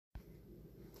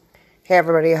Hey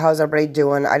everybody, how's everybody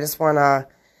doing? I just want to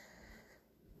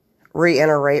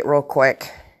reiterate real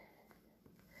quick.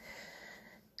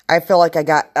 I feel like I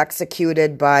got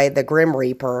executed by the Grim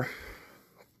Reaper.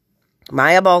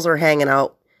 My eyeballs are hanging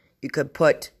out. You could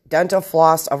put dental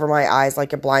floss over my eyes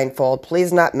like a blindfold.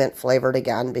 Please not mint flavored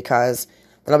again because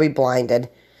then I'll be blinded.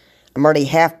 I'm already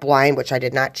half blind, which I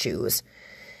did not choose.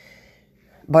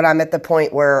 But I'm at the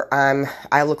point where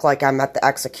I look like I'm at the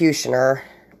executioner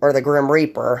or the Grim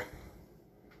Reaper.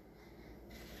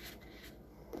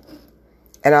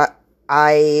 And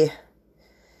I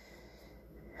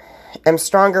am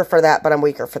stronger for that, but I'm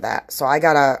weaker for that. So I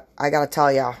gotta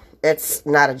tell you, it's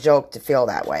not a joke to feel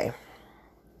that way.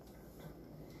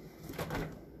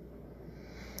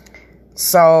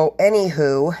 So,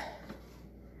 anywho,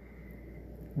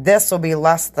 this will be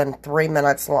less than 3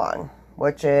 minutes long,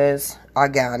 which is,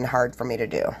 again, hard for me to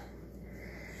do.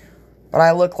 But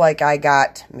I look like I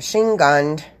got machine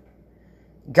gunned,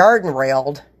 garden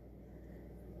railed,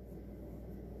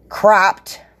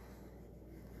 cropped,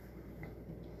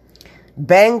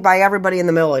 banged by everybody in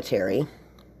the military,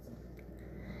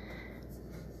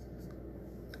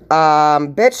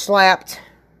 bitch slapped,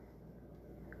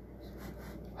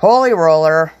 holy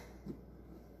roller.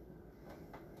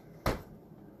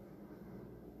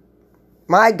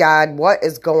 My God, what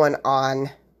is going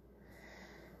on?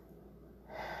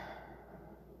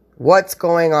 What's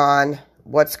going on?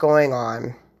 What's going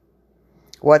on?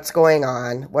 What's going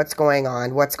on? What's going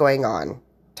on? What's going on?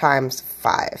 Times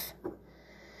 5.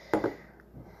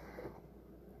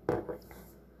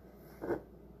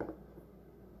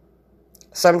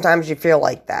 Sometimes you feel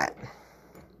like that.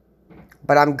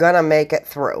 But I'm going to make it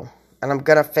through. And I'm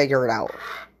going to figure it out.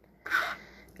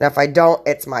 And if I don't,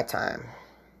 it's my time.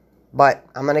 But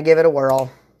I'm going to give it a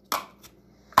whirl.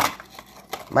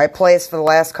 My place for the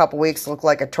last couple weeks looked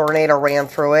like a tornado ran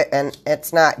through it. And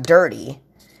it's not dirty.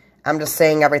 I'm just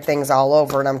saying everything's all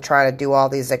over and I'm trying to do all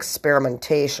these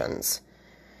experimentations.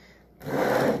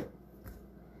 And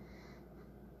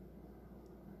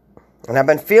I've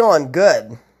been feeling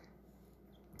good.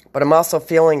 But I'm also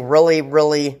feeling really,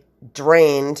 really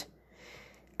drained.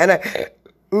 And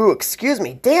excuse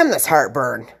me. Damn this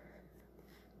heartburn.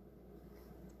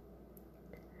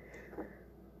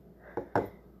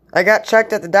 I got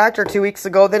checked at the doctor 2 weeks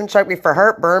ago. They didn't check me for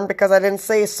heartburn because I didn't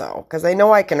say so. Because they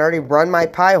know I can already run my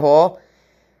pie hole.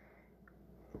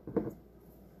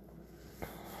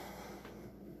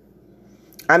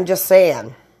 I'm just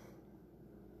saying.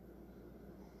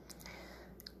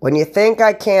 When you think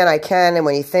I can, I can. And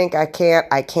when you think I can't,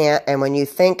 I can't. And when you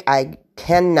think I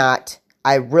cannot,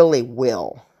 I really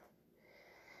will.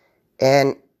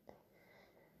 And,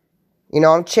 you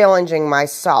know, I'm challenging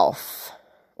myself.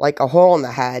 Like a hole in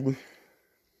the head.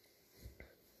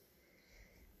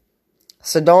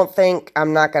 So don't think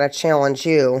I'm not going to challenge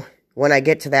you when I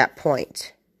get to that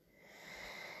point.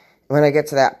 When I get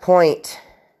to that point,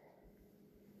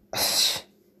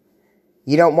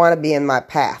 you don't want to be in my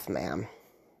path, ma'am.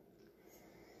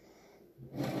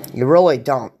 You really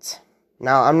don't.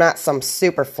 Now, I'm not some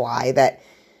superfly that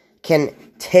can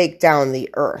take down the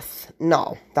earth.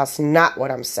 No, that's not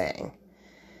what I'm saying.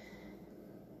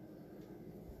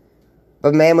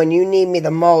 But man, when you need me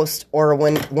the most, or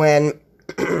when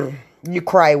you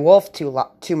cry wolf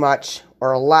too much,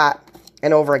 or a lot,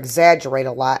 and over-exaggerate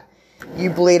a lot,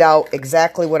 you bleed out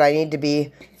exactly what I need to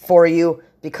be for you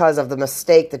because of the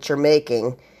mistake that you're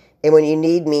making. And when you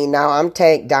need me, now I'm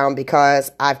tanked down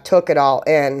because I've took it all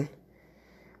in.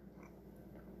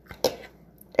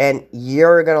 And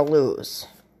you're going to lose.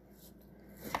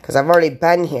 Because I've already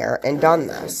been here and done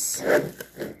this.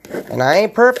 And I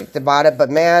ain't perfect about it, but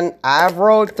man, I've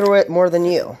rode through it more than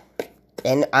you.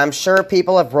 And I'm sure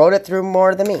people have rode it through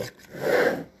more than me.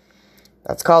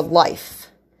 That's called life.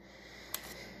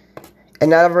 And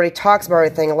not everybody talks about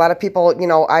everything. A lot of people, you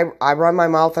know, I run my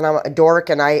mouth and I'm a dork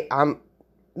and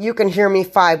you can hear me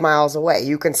 5 miles away.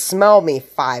 You can smell me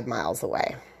 5 miles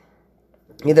away.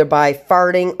 Either by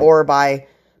farting or by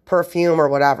perfume or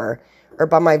whatever. Or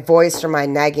by my voice or my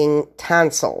nagging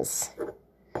tonsils.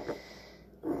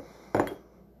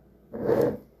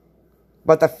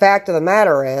 But the fact of the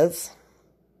matter is,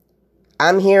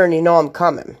 I'm here and you know I'm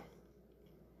coming.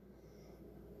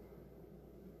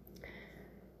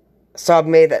 So I've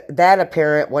made that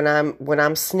apparent when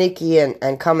I'm sneaky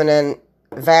and coming in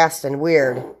vast and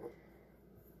weird.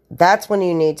 That's when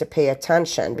you need to pay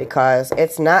attention because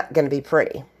it's not going to be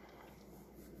pretty.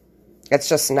 It's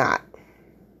just not.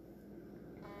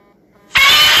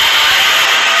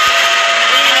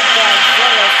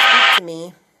 Godzilla, speak to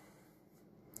me.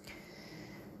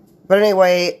 But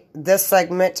anyway, this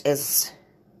segment is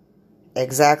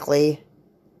exactly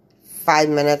 5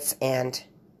 minutes and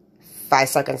 5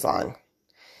 seconds long.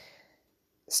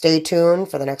 Stay tuned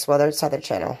for the next Weathered Southern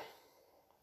channel.